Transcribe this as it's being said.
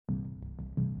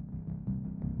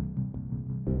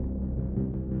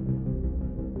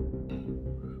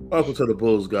Welcome to the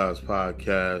Bulls Guys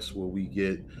podcast, where we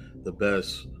get the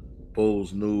best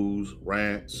Bulls news,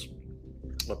 rants,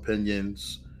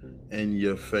 opinions in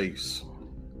your face.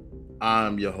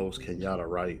 I'm your host, Kenyatta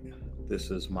Wright.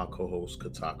 This is my co host,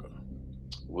 Kataka.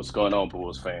 What's going on,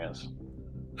 Bulls fans?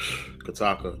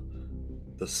 Kataka,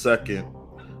 the second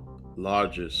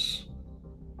largest,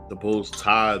 the Bulls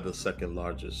tied the second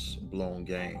largest blown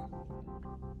game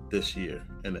this year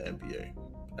in the NBA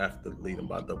after leading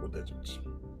by double digits,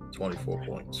 24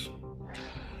 points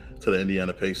to the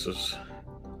Indiana Pacers.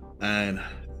 And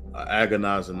an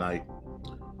agonizing night.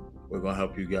 We're going to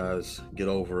help you guys get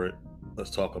over it.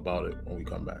 Let's talk about it when we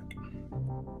come back.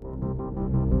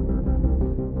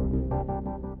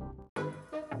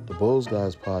 The Bulls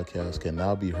Guys podcast can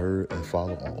now be heard and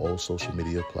followed on all social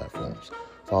media platforms.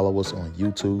 Follow us on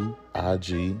YouTube,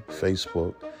 IG,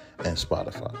 Facebook, and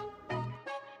Spotify.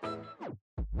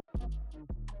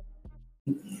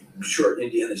 I'm sure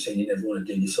Indiana's saying you never want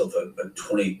to dig yourself a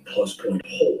 20-plus point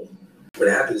hole. What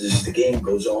happens is the game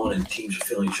goes on and teams are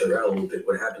feeling each other out a little bit.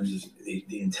 What happens is the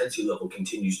intensity level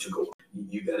continues to go up.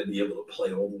 You got to be able to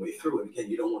play all the way through. And again,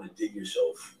 you don't want to dig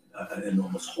yourself an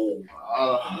enormous hole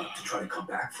to try to come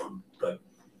back from. But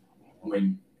I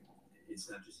mean,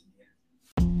 it's not just Indiana.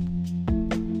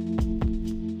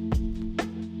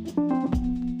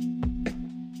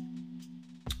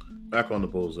 Back on the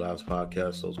Bulls Eyes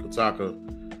podcast. So Kataka,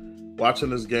 watching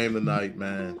this game tonight,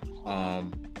 man.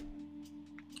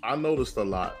 I noticed a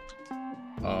lot.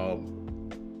 I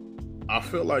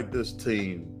feel like this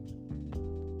team,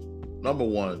 number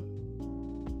one,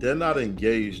 they're not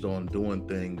engaged on doing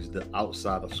things that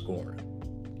outside of scoring.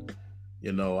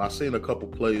 You know, I seen a couple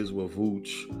plays where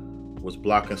Vooch was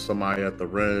blocking somebody at the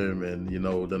rim, and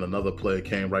then another player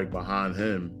came right behind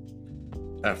him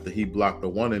after he blocked the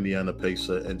one Indiana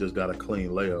Pacer and just got a clean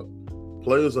layup.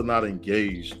 Players are not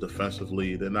engaged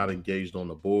defensively. They're not engaged on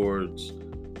the boards.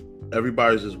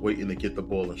 Everybody's just waiting to get the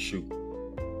ball and shoot.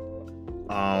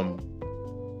 I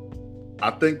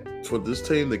think for this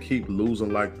team to keep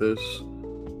losing like this,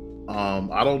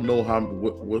 I don't know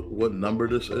what number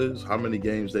this is, how many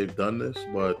games they've done this,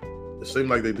 but it seems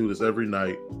like they do this every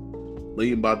night,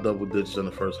 leading by double digits in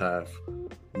the first half,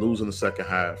 losing the second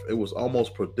half. It was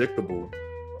almost predictable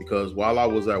because while I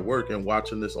was at work and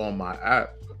watching this on my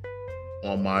app,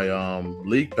 on my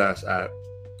League Pass app,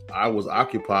 I was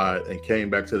occupied and came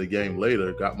back to the game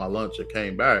later, got my lunch and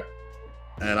came back.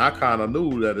 And I kind of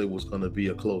knew that it was going to be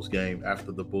a close game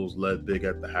after the Bulls led big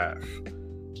at the half.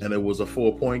 And it was a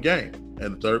 4-point game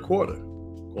in the third quarter,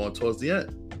 going towards the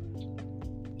end.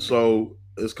 So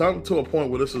it's come to a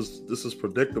point where this is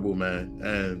predictable, man.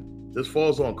 And this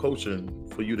falls on coaching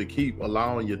for you to keep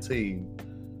allowing your team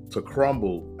to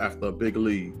crumble after a big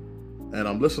lead. And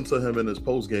I'm listening to him in his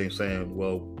post game saying,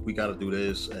 well, we got to do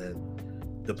this, and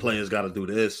the players got to do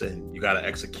this, and you got to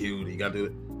execute, you got to do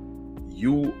it.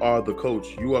 You are the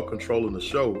coach. You are controlling the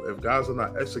show. If guys are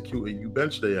not executing, you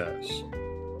bench their ass.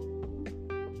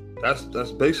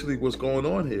 That's basically what's going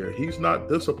on here. He's not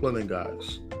disciplining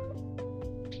guys.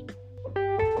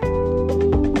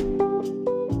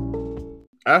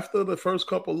 After the first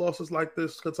couple losses like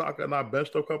this, Kataka and I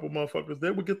benched a couple motherfuckers,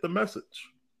 they would get the message.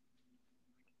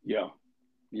 Yeah.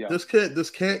 This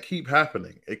can't keep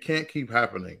happening. It can't keep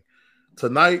happening.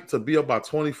 Tonight, to be up by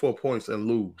 24 points and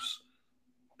lose,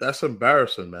 that's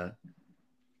embarrassing, man.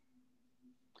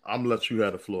 I'm going to let you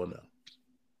have the floor now.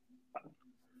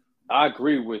 I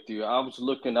agree with you. I was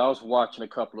watching a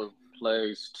couple of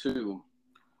plays too,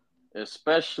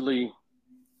 especially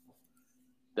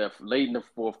that late in the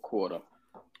fourth quarter,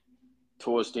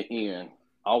 towards the end.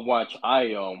 I watched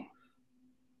Io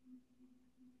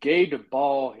gave the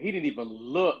ball. He didn't even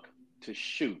look to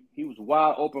shoot. He was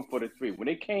wide open for the three. When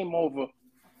they came over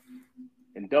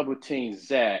and double teamed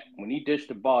Zach, when he dished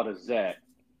the ball to Zach,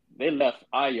 they left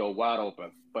Io wide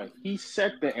open. But he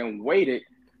sat there and waited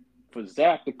for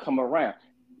Zach to come around.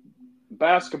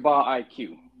 Basketball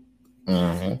IQ.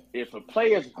 Mm-hmm. If a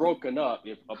player's broken up,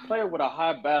 if a player with a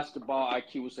high basketball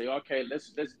IQ would say, okay,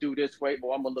 let's do this way,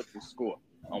 or I'm going to look to score.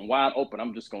 I'm wide open.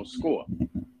 I'm just going to score.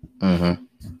 Mm-hmm.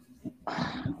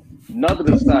 Another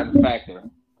deciding factor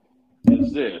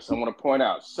is this. I want to point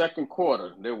out, second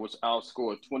quarter, there was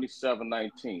outscored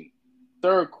 27-19.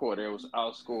 Third quarter, it was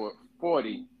outscored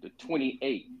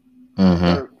 40-28.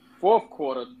 Mm-hmm. Fourth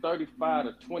quarter,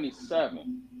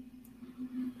 35-27.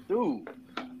 Dude.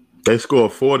 They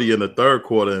scored 40 in the third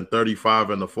quarter and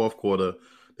 35 in the fourth quarter.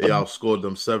 They outscored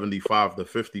them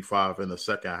 75-55 in the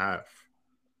second half.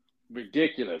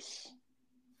 Ridiculous.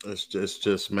 It's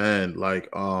just man,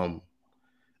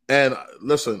 and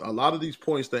listen, a lot of these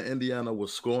points that Indiana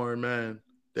was scoring, man,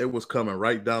 They was coming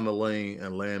right down the lane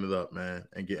and laying it up, man,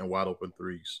 and getting wide open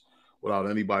threes without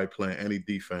anybody playing any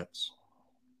defense.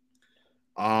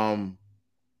 Um,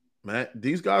 Man,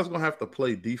 these guys are gonna have to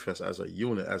play defense as a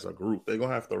unit, as a group. They're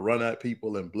gonna have to run at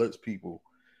people and blitz people.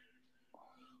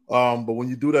 But when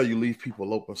you do that, you leave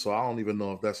people open. So I don't even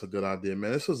know if that's a good idea,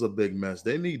 man. This is a big mess.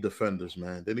 They need defenders,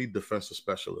 man. They need defensive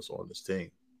specialists on this team.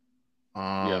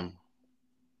 Yeah. Um,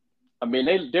 I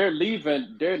mean, they're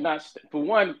leaving. They're not for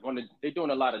one. They're doing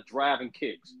a lot of driving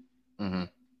kicks. mhm,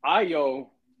 Ayo,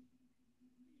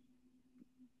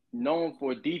 known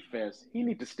for defense, he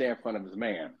needs to stay in front of his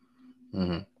man.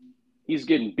 mhm. He's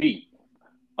getting beat.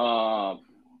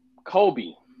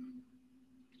 Kobe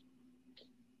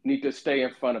need to stay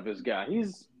in front of his guy.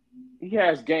 He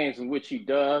has games in which he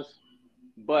does,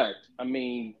 but I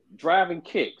mean, driving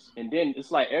kicks, and then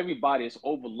it's like everybody is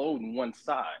overloading one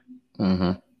side Mm-hmm.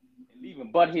 and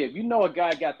leaving butt here. If you know a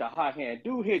guy got the hot hand,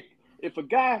 dude hit. If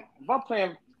I'm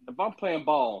playing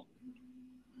ball,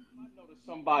 if I notice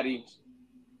somebody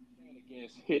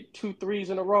against hit 2 threes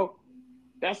in a row,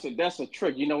 that's a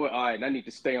trick. You know what? All right, I need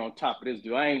to stay on top of this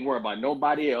dude. I ain't worried about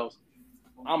nobody else.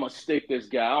 I'm gonna stick this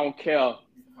guy. I don't care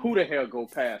who the hell go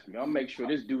past me. I'll make sure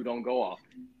this dude don't go off.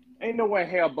 Ain't no way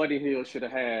hell Buddy Hield should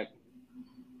have had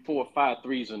 4 or 5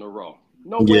 threes in a row.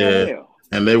 No way in Yeah, hell.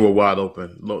 and they were wide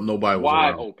open. Nobody was Wide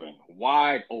around. open.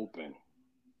 Wide open.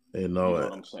 You You know know it.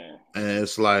 what I'm saying? And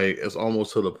it's like it's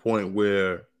almost to the point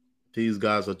where these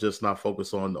guys are just not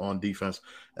focused on defense.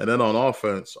 And then on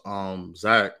offense,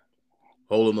 Zach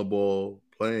holding the ball,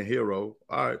 playing hero.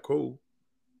 All right, cool.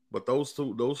 But those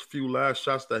few last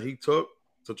shots that he took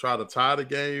to try to tie the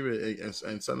game and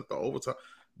send it to overtime,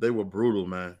 they were brutal,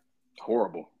 man.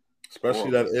 Horrible.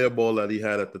 Especially that air ball that he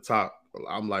had at the top.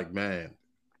 I'm like, man,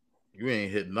 you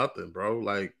ain't hit nothing, bro.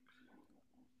 Like,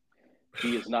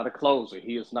 he is not a closer.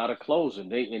 He is not a closer.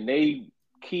 They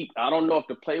keep. I don't know if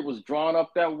the play was drawn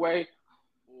up that way,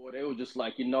 or they were just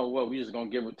like, you know what, we just gonna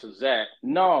give it to Zach.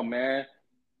 No, man.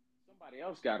 Somebody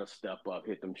else got to step up,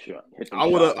 hit them shots.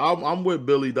 I'm with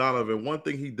Billy Donovan. One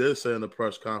thing he did say in the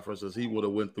press conference is he would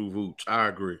have went through Vooch. I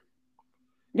agree.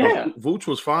 Yeah, Vooch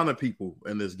was finding people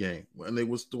in this game when they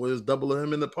was doubling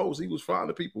him in the post. He was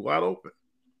finding people wide open.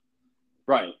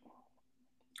 right.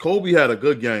 Kobe had a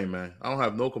good game, man. I don't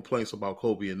have no complaints about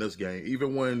Kobe in this game.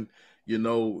 Even when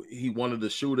he wanted to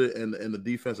shoot it and the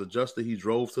defense adjusted, he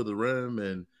drove to the rim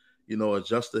and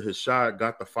adjusted his shot,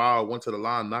 got the foul, went to the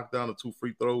line, knocked down the 2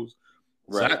 free throws.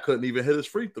 Right. Zach couldn't even hit his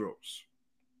free throws.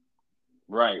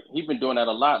 Right. He's been doing that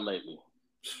a lot lately.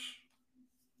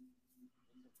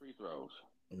 Free throws.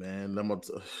 Man,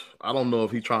 I don't know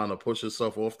if he's trying to push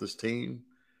himself off this team.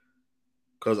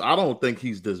 Because I don't think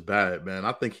he's this bad, man.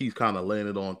 I think he's kind of laying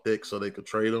it on thick so they could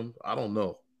trade him. I don't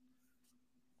know.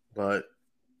 But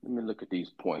let me look at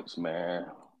these points, man.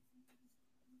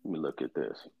 Let me look at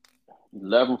this.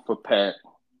 11 for Pat,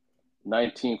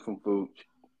 19 from Vooch,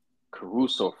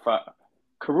 Caruso 5.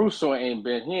 Caruso ain't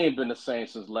been the same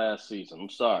since last season. I'm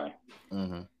sorry.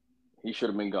 mm-hmm. He should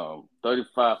have been gone.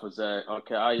 35 for Zach.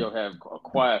 Okay, Ayo have a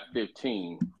quiet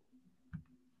 15.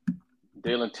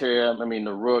 Dalen Terry,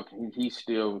 the Rook, he's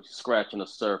still scratching the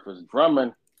surface.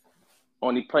 Drummond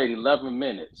only played 11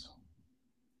 minutes.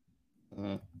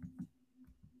 Mm-hmm.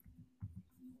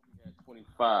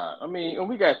 25. And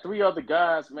we got 3 other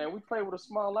guys, man. We play with a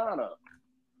small lineup.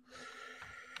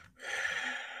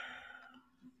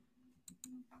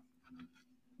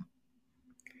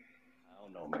 I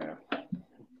don't know, man.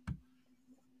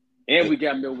 And we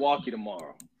got Milwaukee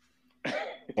tomorrow.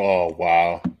 Oh,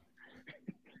 wow.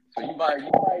 So you might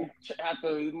have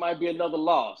to. It might be another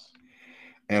loss.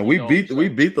 And we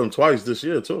beat them twice this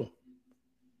year too.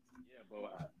 Yeah, but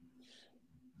I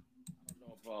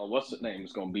don't know if what's his name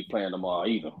is going to be playing tomorrow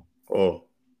either. Oh.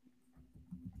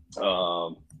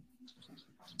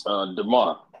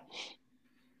 DeMar.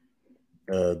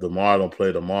 DeMar don't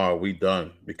play tomorrow. We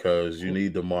done because you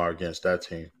need DeMar against that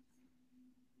team.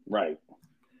 Right.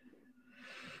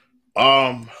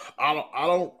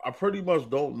 I pretty much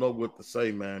don't know what to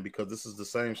say, man, because this is the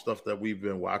same stuff that we've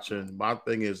been watching. My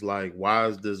thing is like, why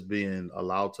is this being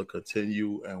allowed to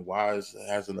continue, and why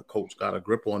hasn't the coach got a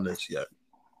grip on this yet?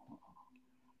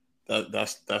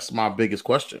 That's my biggest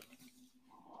question.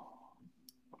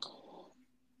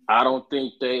 I don't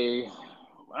think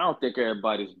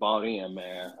everybody's bought in,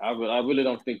 man. I really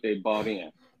don't think they bought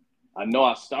in. I know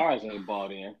our stars ain't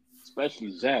bought in,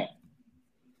 especially Zach.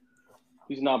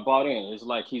 He's not bought in. It's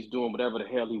like he's doing whatever the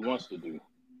hell he wants to do.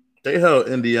 They held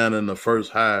Indiana in the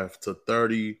first half to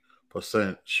 30%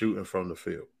 shooting from the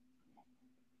field.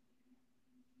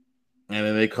 And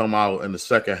then they come out in the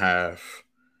second half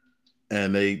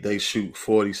and they shoot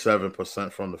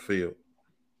 47% from the field.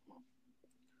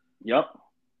 Yep.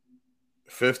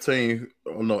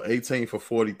 18 for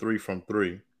 43 from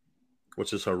three,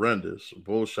 which is horrendous.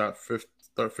 Bulls shot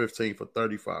 15 for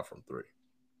 35 from three.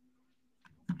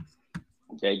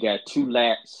 They got two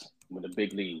lats with a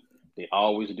big lead. They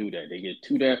always do that. They get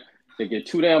two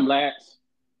damn lats.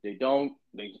 They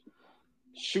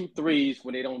shoot threes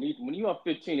when they don't need them. When you are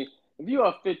 15, if you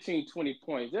are 15, 20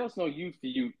 points, there's no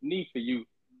need for you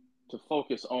to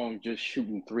focus on just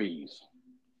shooting threes.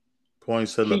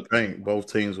 Points in the paint,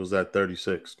 both teams was at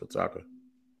 36, Kataka.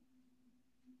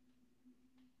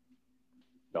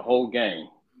 The whole game.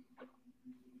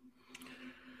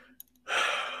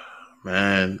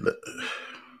 Man.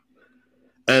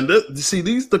 And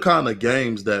these the kind of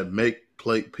games that make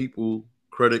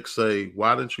critics say,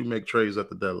 why didn't you make trades at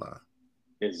the deadline?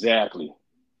 Exactly.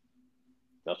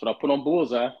 That's what I put on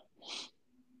Bullseye.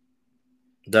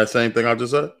 That same thing I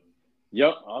just said?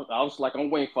 Yep. I was like,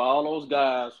 I'm waiting for all those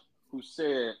guys who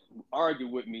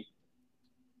argued with me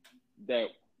that we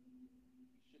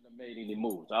shouldn't have made any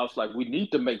moves. I was like, we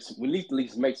need to at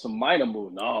least make some minor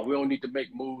moves. No, we don't need to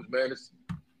make moves, man.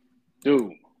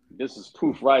 Dude, this is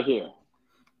proof right here.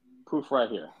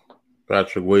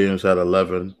 Patrick Williams had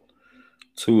 11,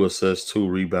 2 assists, 2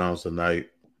 rebounds tonight.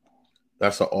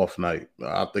 That's an off night.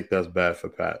 I think that's bad for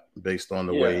Pat, based on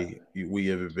the way we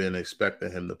have been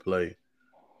expecting him to play.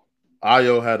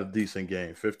 Ayo had a decent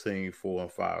game, 15, 4,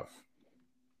 and 5.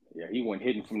 Yeah, he wasn't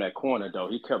hitting from that corner, though.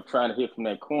 He kept trying to hit from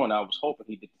that corner. I was hoping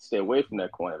he did stay away from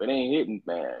that corner. If it ain't hitting,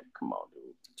 man, come on,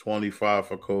 dude. 25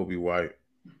 for Kobe White.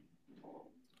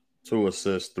 2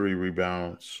 assists, 3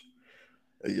 rebounds.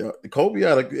 Yeah, Kobe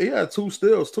had 2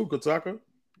 steals too, Kataka.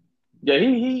 Yeah,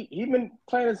 he been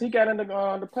playing as he got in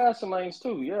the passing lanes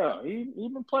too. Yeah, he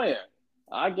been playing.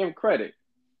 I give him credit.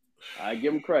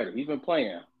 He's been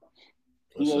playing.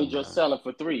 He ain't just selling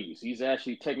for threes. He's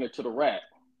actually taking it to the rack.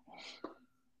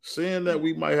 Seeing that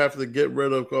we might have to get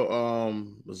rid of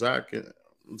Zach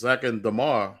and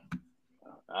DeMar.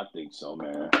 I think so,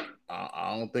 man.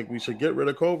 I don't think we should get rid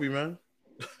of Kobe, man.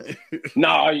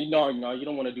 No, you don't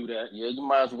want to do that. Yeah, you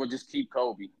might as well just keep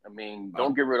Kobe. I mean,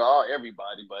 don't get rid of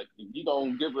everybody, but if you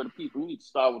don't get rid of people, you need to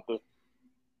start with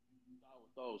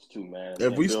those two, man.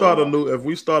 If we start a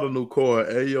new core,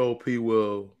 Ayo, P.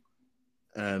 Will,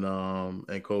 and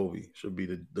Kobe should be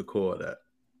the core of that.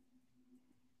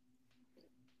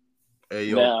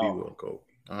 Ayo, P. Will, and Kobe.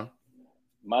 Huh?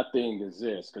 My thing is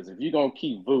this, because if you're gonna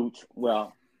keep Vooch,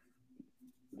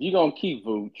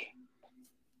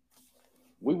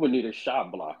 we would need a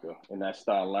shot blocker in that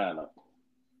style lineup.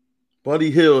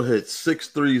 Buddy Hield hit 6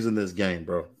 threes in this game,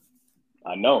 bro.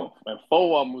 I know. And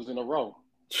 4 of them was in a row.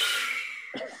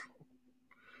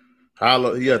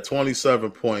 He had 27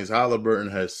 points.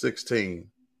 Halliburton had 16.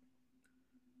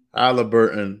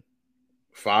 Halliburton,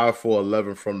 5 for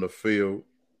 11 from the field.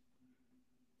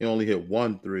 He only hit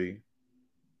 1 3.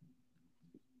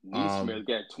 Neesmith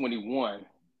got 21.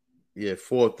 Yeah,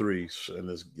 4 threes in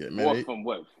this game. 4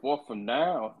 from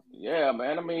now? Yeah,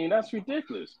 man. I mean, that's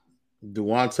ridiculous.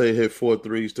 Duante hit 4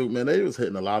 threes too. Man, they was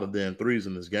hitting a lot of damn threes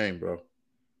in this game, bro.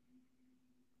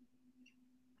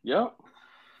 Yep.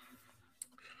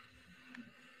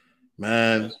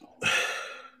 Man,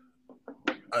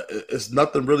 it's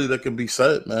nothing really that can be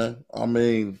said, man. I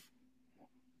mean,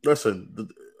 listen,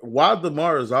 while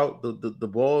DeMar is out, the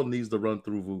ball needs to run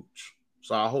through Vooch.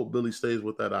 So I hope Billy stays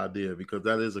with that idea, because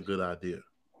that is a good idea.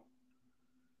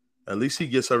 At least he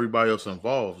gets everybody else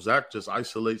involved. Zach just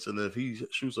isolates, and if he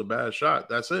shoots a bad shot,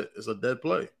 that's it. It's a dead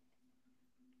play.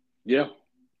 Yeah.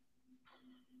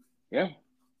 Yeah.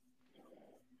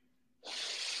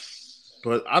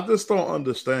 But I just don't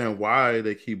understand why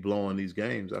they keep blowing these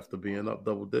games after being up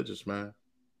double digits, man.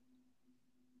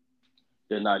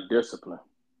 They're not disciplined.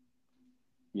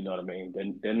 You know what I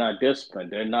mean? They're not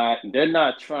disciplined. They're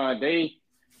not trying.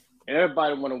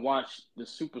 Everybody want to watch the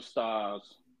superstars.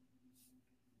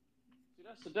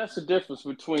 That's the difference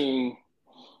between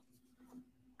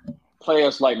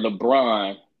players like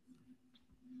LeBron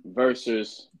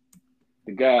versus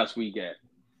the guys we get.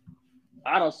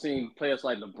 I don't see players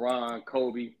like LeBron,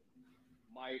 Kobe,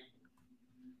 Mike.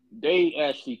 They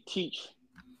actually teach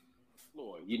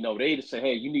floor. They just say,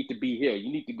 hey, you need to be here.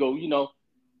 You need to go,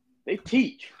 They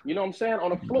teach, you know what I'm saying, on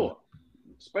the floor,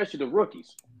 especially the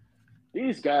rookies.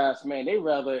 These guys, man, they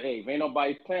rather, if ain't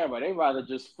nobody playing right, they rather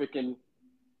just freaking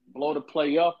blow the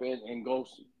play up and go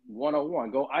one-on-one,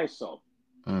 go ISO,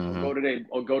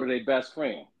 or go to their best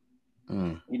friend.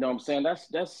 You know what I'm saying?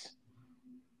 That's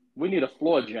we need a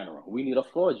floor general.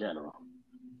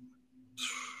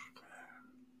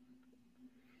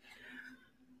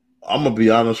 I'm gonna be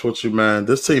honest with you, man.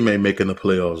 This team ain't making the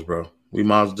playoffs, bro. We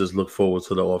might as well just look forward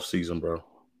to the off season, bro.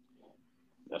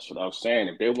 That's what I was saying.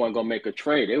 If they weren't gonna make a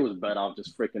trade, they was better off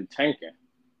just freaking tanking.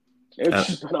 They was And,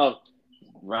 just better off,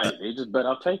 right? They just better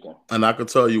off taking. and I can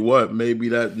tell you what, maybe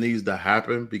that needs to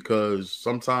happen because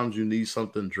sometimes you need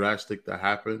something drastic to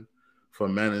happen for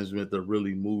management to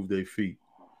really move their feet.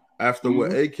 After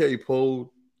what AK pulled,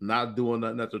 not doing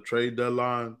nothing at the trade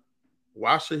deadline,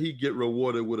 why should he get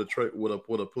rewarded with a trade with a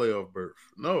playoff berth?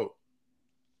 No.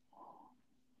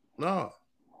 No.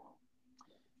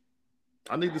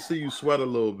 I need to see you sweat a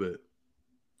little bit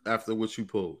after what you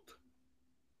pulled.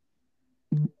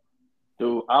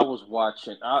 Dude, I was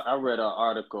watching. I read an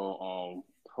article on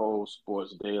Pro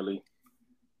Sports Daily,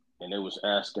 and it was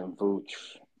asking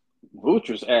Vooch. Vooch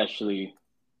was actually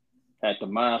had the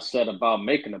mindset about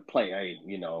making a play. Hey,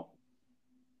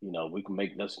 we can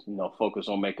make this, focus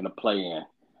on making a play in.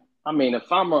 I mean,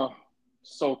 if I'm a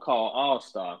so-called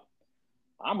all-star,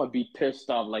 I'm gonna be pissed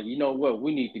off. Like, you know what?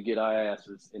 We need to get our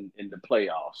asses in the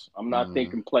playoffs. I'm not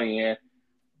thinking play in.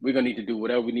 We're gonna need to do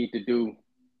whatever we need to do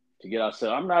to get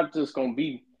ourselves. I'm not just gonna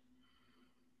be,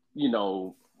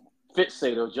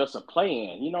 fixated or just a play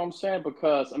in. You know what I'm saying?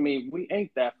 Because I mean, we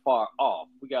ain't that far off.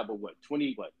 We got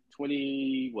 23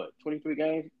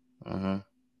 games?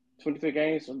 23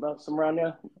 games, about somewhere around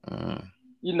there.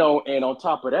 And on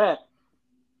top of that,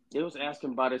 it was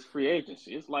asking about his free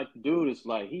agency. It's like, dude, it's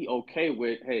like he okay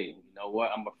with, hey, you know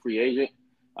what? I'm a free agent.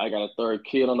 I got a third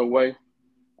kid on the way.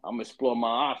 I'm explore my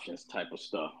options type of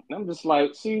stuff. And I'm just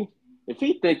like, see, if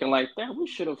he thinking like that, we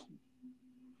should have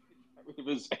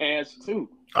his ass too.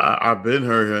 I've been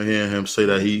hearing him say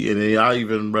that I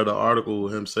even read an article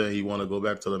with him saying he want to go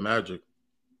back to the Magic.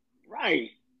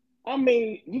 Right. I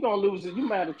mean, you're gonna lose it. You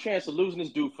might have a chance of losing this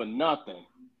dude for nothing.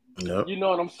 Yep. You know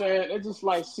what I'm saying? It's just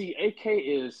like, see, AK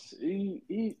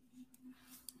he's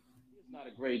not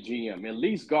a great GM. At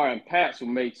least Gar and Pats who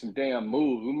made some damn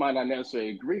moves. We might not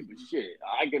necessarily agree, but shit,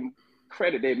 I give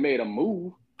credit they made a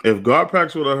move. If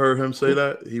Garpax would have heard him say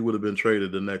that, he would have been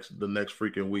traded the next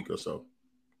freaking week or so.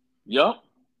 Yup.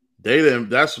 They didn't.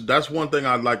 That's one thing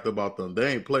I liked about them.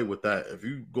 They ain't play with that. If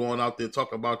you going out there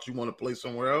talking about you want to play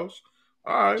somewhere else,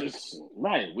 all right, just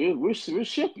right. We'll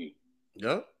ship you.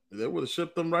 Yep, they would have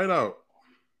shipped them right out.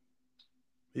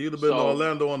 He'd have been to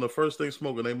Orlando on the first thing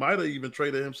smoking. They might have even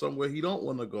traded him somewhere he don't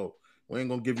want to go. We ain't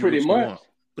gonna give you what you want.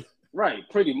 Right,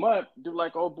 pretty much. Do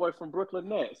like old boy from Brooklyn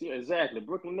Nets. Yeah, exactly.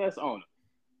 Brooklyn Nets owner.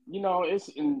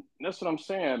 That's what I'm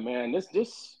saying, man.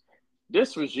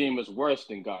 This regime is worse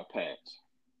than Garpax.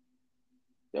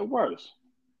 They're worse.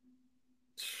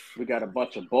 We got a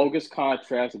bunch of bogus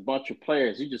contracts, a bunch of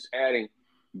players. You just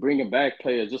bringing back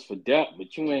players just for depth,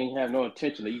 but you ain't have no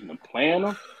intention of even playing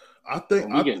them. I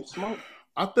think we getting smoked.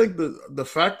 I think the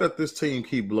fact that this team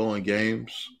keep blowing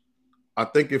games, I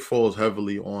think it falls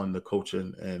heavily on the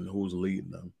coaching and who's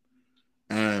leading them.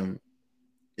 And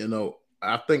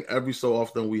I think every so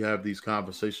often we have these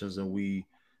conversations and we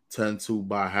tend to,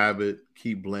 by habit,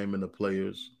 keep blaming the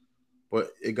players.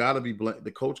 But it got to be blamed.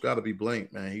 The coach got to be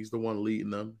blamed, man. He's the one leading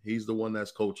them. He's the one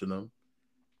that's coaching them.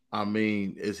 I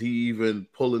mean, is he even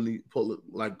calling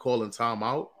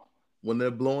timeout when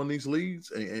they're blowing these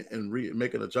leads and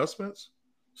making adjustments?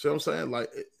 See what I'm saying? Like,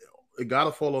 it got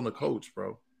to fall on the coach,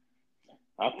 bro.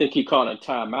 I think he calling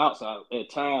timeouts at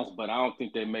times, but I don't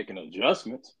think they're making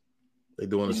adjustments. They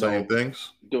doing the same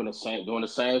things? Doing the same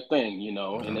thing,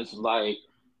 yeah. And it's like,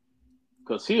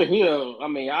 because here, I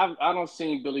mean, I don't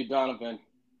seen Billy Donovan.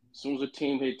 As soon as the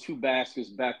team hit 2 baskets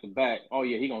back to back, oh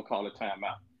yeah, he gonna call a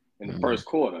timeout in the first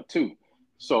quarter too.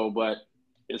 So, but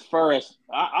as far as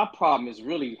our problem is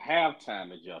really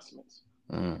halftime adjustments.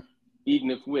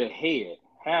 Even if we're ahead,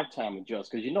 halftime adjustments,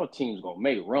 because teams gonna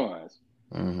make runs.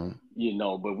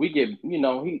 But we get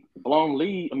he blown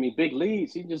lead. I mean, big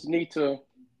leads. He just need to.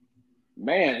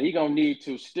 Man, he gonna need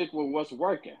to stick with what's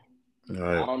working.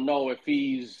 Right. I don't know if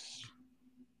he's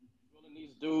drilling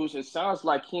these dudes. It sounds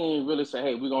like he ain't really say,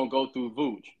 "Hey, we're gonna go through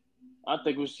Vooch." I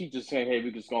think he just saying, "Hey,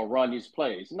 we're just gonna run these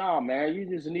plays." Nah, man, you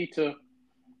just need to.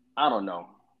 I don't know.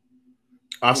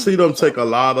 I see them take a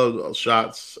lot of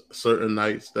shots certain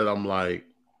nights that I'm like,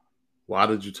 "Why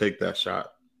did you take that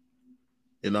shot?"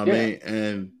 You know what I mean?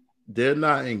 And they're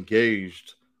not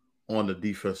engaged on the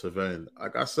defensive end.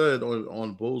 Like I said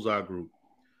on Bullseye Group,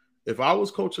 if I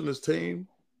was coaching this team,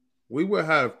 we would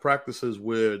have practices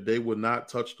where they would not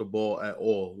touch the ball at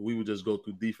all. We would just go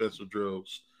through defensive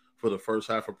drills for the first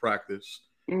half of practice.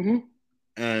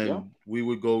 And we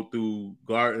would go through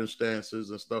guard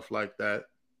stances and stuff like that.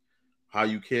 How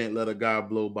you can't let a guy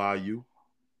blow by you.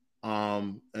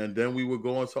 And then we would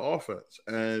go into offense.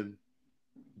 And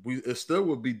it still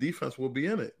would be defense will be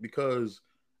in it, because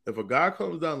if a guy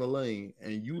comes down the lane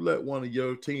and you let one of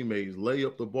your teammates lay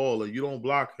up the ball and you don't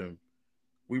block him,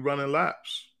 we running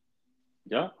laps.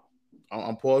 Yeah.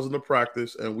 I'm pausing the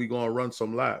practice and we gonna run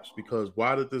some laps, because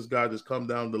why did this guy just come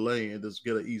down the lane and just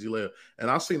get an easy layup? And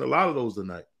I've seen a lot of those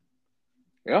tonight.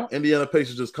 Yeah. Indiana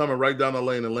Pacers just coming right down the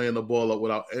lane and laying the ball up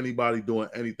without anybody doing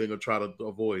anything or try to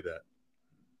avoid that.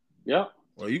 Yeah.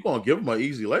 Well, you're gonna give them an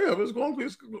easy layup.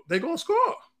 They're gonna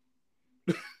score.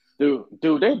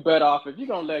 Dude, they bet off, if you're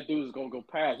gonna let dudes go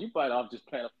past, you bet off just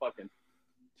playing a fucking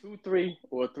 2-3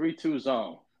 or 3-2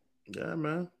 zone. Yeah,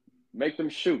 man. Make them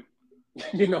shoot.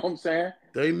 You know what I'm saying?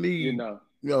 They need,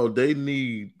 they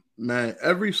need, man.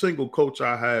 Every single coach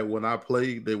I had when I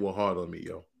played, they were hard on me,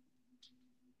 yo.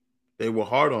 They were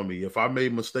hard on me. If I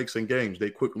made mistakes in games, they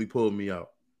quickly pulled me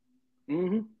out.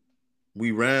 Mm-hmm.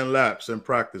 We ran laps in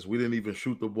practice. We didn't even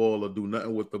shoot the ball or do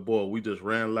nothing with the ball. We just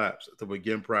ran laps to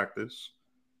begin practice.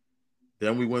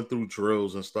 Then we went through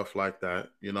drills and stuff like that.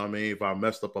 You know what I mean? If I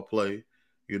messed up a play,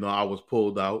 I was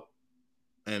pulled out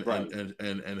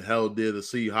and held there to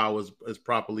see how it's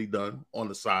properly done on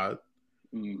the side.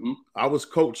 Mm-hmm. I was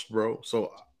coached, bro.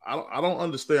 So I don't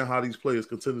understand how these players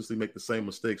continuously make the same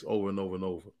mistakes over and over and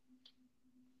over.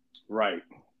 Right.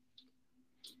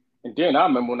 And then I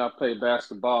remember when I played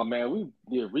basketball, man, we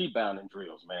did rebounding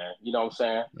drills, man. You know what I'm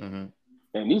saying? Mm-hmm.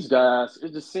 And these guys,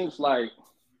 it just seems like,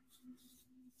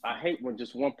 I hate when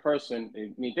just one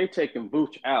person, they taking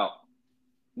Vooch out.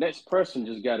 Next person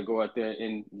just got to go out there,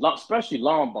 and especially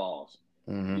long balls.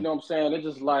 Mm-hmm. You know what I'm saying? It's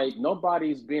just like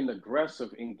nobody's being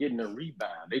aggressive in getting a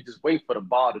rebound. They just wait for the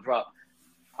ball to drop.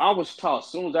 I was taught,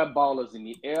 as soon as that ball is in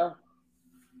the air,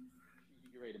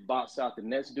 you get ready to box out the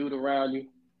next dude around you,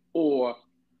 or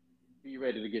be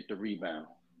ready to get the rebound.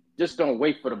 Just don't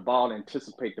wait for the ball to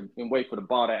anticipate and wait for the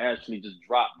ball to actually just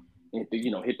drop and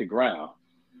hit the ground.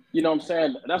 You know what I'm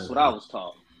saying? That's what I was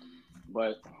taught.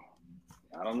 But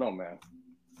I don't know, man.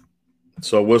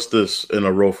 So what's this in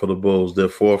a row for the Bulls? Their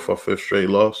fourth or fifth straight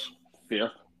loss?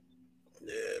 Fifth.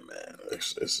 Yeah, man.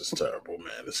 This is terrible,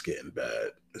 man. It's getting bad.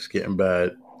 It's getting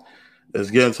bad. It's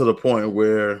getting to the point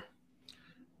where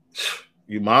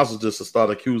you might as well just start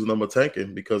accusing them of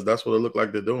tanking, because that's what it looked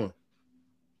like they're doing.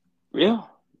 Yeah.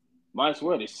 Might as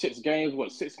well. There's 6 games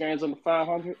under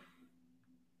 500?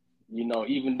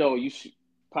 Even though you should,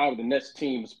 probably the next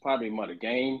team is probably a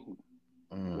game,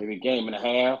 maybe a game and a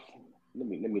half. Let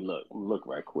me look. I'm look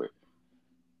right quick.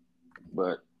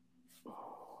 But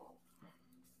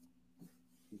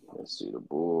let's see the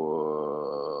Bulls.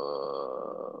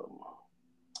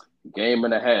 Game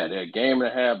and a half. They're a game and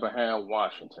a half behind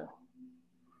Washington.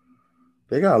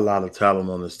 They got a lot of talent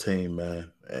on this team,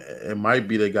 man. It might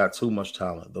be they got too much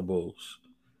talent, the Bulls.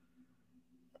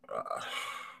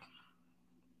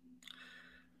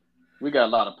 We got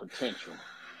a lot of potential.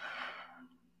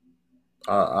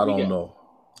 I don't know.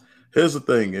 Here's the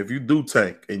thing. If you do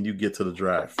tank and you get to the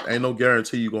draft, ain't no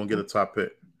guarantee you're going to get a top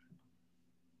pick.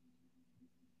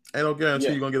 Ain't no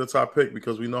guarantee you're going to get a top pick,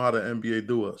 because we know how the NBA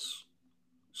do us.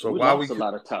 So we lost a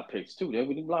lot of top picks, too.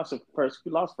 We lost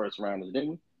first rounders, didn't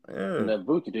we? Yeah. In that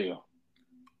Vooch deal.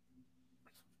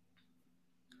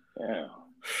 Yeah.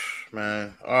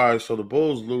 Man. All right, so the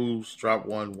Bulls lose, drop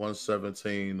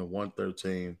 117 to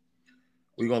 113.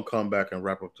 We're going to come back and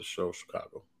wrap up the show,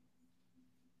 Chicago.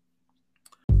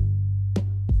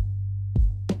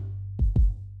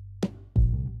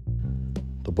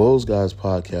 The Bulls Guys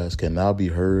podcast can now be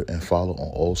heard and followed on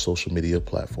all social media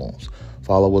platforms.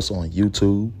 Follow us on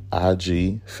YouTube,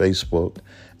 IG, Facebook,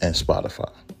 and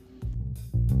Spotify.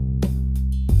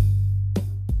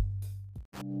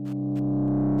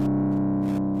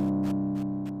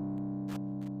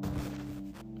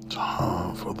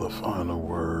 Time for the final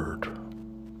word.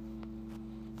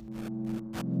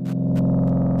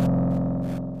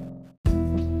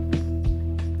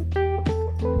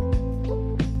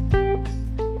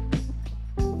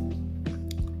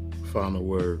 Final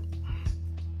word.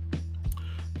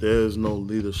 There is no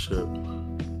leadership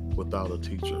without a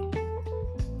teacher.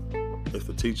 If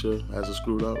the teacher hasn't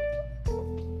screwed up,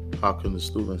 how can the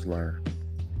students learn?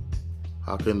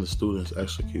 How can the students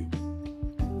execute?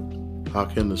 How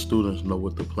can the students know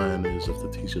what the plan is if the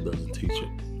teacher doesn't teach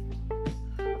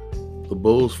it? The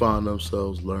Bulls find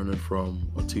themselves learning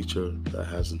from a teacher that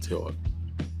hasn't taught,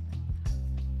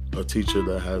 a teacher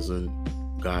that hasn't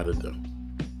guided them.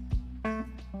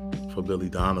 For Billy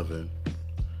Donovan,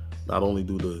 not only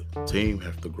do the team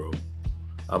have to grow,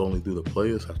 not only do the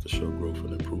players have to show growth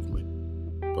and improvement,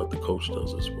 but the coach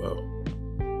does as well.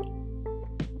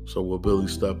 So will Billy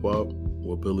step up?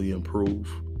 Will Billy improve?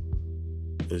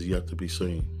 Is yet to be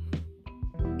seen.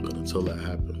 But until that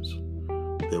happens,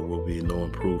 there will be no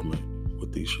improvement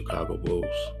with these Chicago Bulls,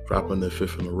 dropping their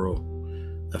 5th in a row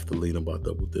after leading by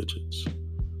double digits.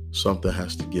 Something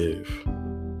has to give.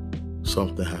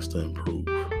 Something has to improve.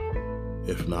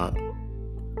 If not,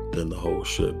 then the whole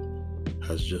ship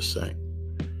has just sank,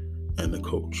 and the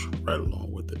coach right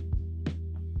along with it.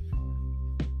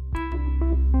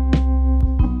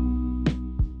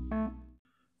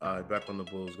 All right, back on the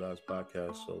Bulls Guys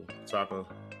podcast. So, Kataka,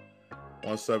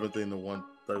 117 to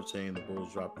 113, the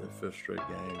Bulls dropped their 5th straight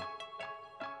game.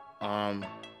 And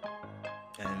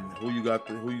who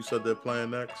you said they're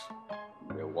playing next?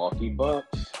 Milwaukee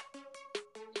Bucks.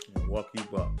 Milwaukee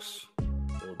Bucks.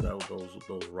 So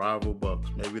those rival Bucks.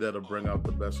 Maybe that'll bring out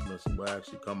the best in us and will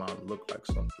actually come out and look like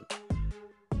something.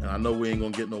 And I know we ain't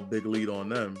gonna get no big lead on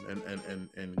them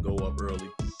and go up early.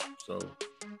 So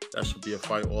that should be a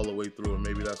fight all the way through, and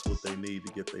maybe that's what they need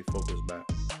to get their focus back.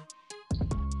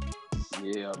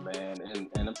 Yeah, man.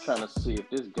 And I'm trying to see if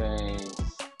that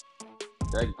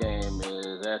game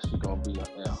is actually gonna be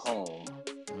at home.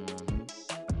 Mm-hmm.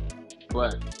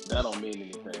 But that don't mean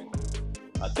anything.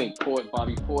 I think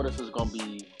Bobby Portis is going to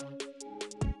be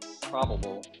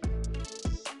probable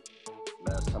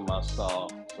last time I saw.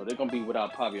 So they're going to be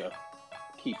without probably a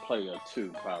key player or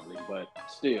two probably. But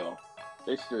still,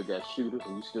 they still got shooters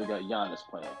and you still got Giannis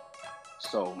playing.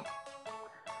 So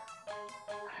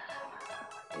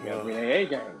they got to bring their A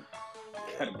game.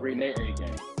 Got to bring their A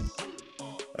game.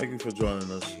 Thank you for joining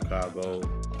us, Chicago.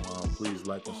 Please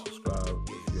like and subscribe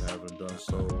if you haven't done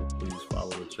so. Please follow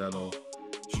the channel.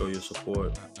 Show your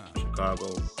support, Chicago,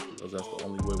 because that's the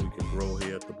only way we can grow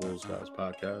here at the Bulls Guys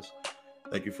podcast.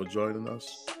 Thank you for joining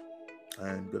us,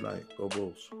 and good night. Go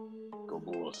Bulls. Go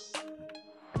Bulls.